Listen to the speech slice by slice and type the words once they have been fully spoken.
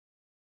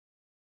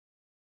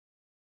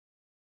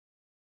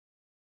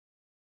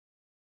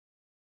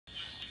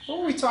What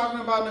were we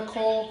talking about,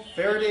 Nicole?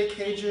 Faraday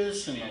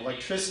cages and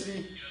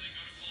electricity?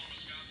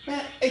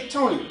 Man, hey,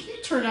 Tony, can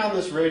you turn down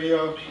this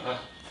radio?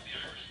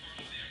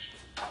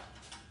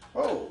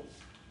 Oh,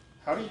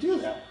 how do you do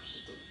that?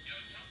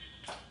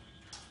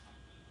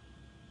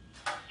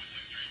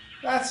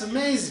 That's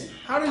amazing.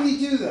 How did he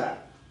do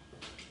that?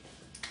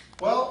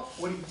 Well,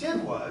 what he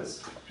did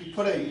was he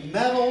put a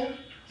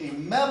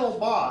metal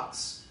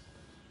box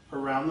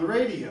around the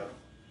radio.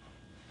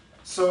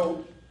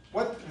 So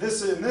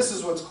this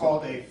is what's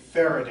called a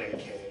Faraday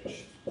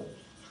cage.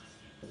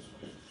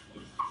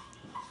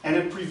 And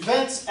it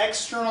prevents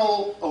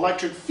external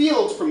electric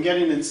fields from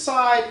getting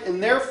inside,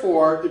 and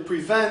therefore it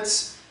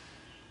prevents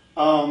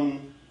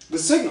the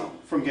signal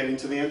from getting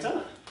to the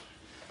antenna.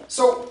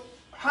 So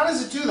how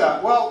does it do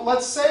that? Well,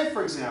 let's say,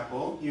 for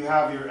example, you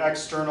have your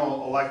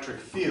external electric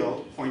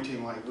field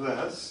pointing like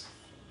this.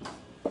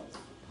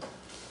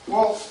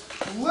 Well,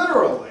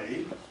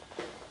 literally,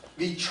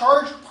 the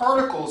charged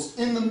particles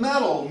in the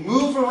metal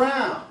move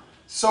around.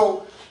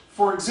 So,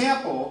 for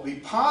example, the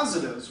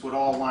positives would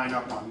all line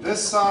up on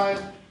this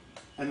side,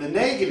 and the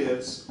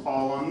negatives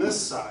all on this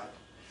side.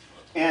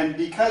 And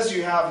because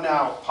you have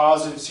now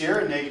positives here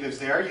and negatives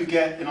there, you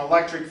get an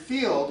electric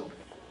field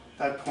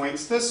that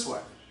points this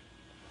way.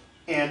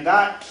 And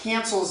that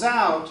cancels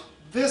out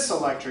this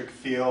electric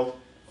field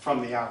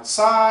from the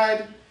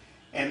outside,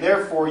 and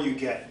therefore you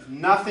get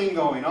nothing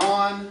going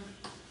on,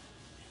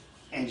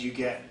 and you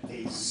get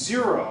a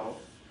zero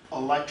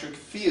electric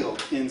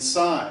field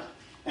inside.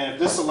 And if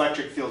this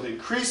electric field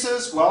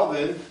increases, well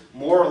then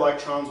more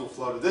electrons will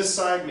flow to this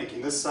side,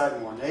 making this side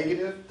more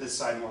negative, this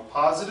side more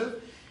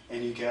positive,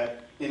 and you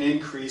get an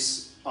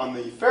increase on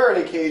the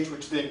Faraday cage,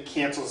 which then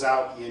cancels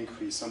out the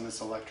increase on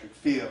this electric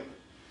field.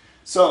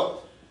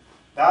 So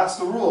that's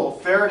the rule.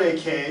 Faraday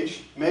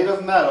cage, made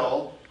of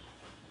metal,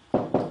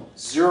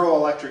 zero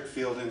electric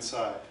field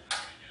inside.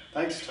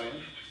 Thanks,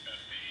 Tony.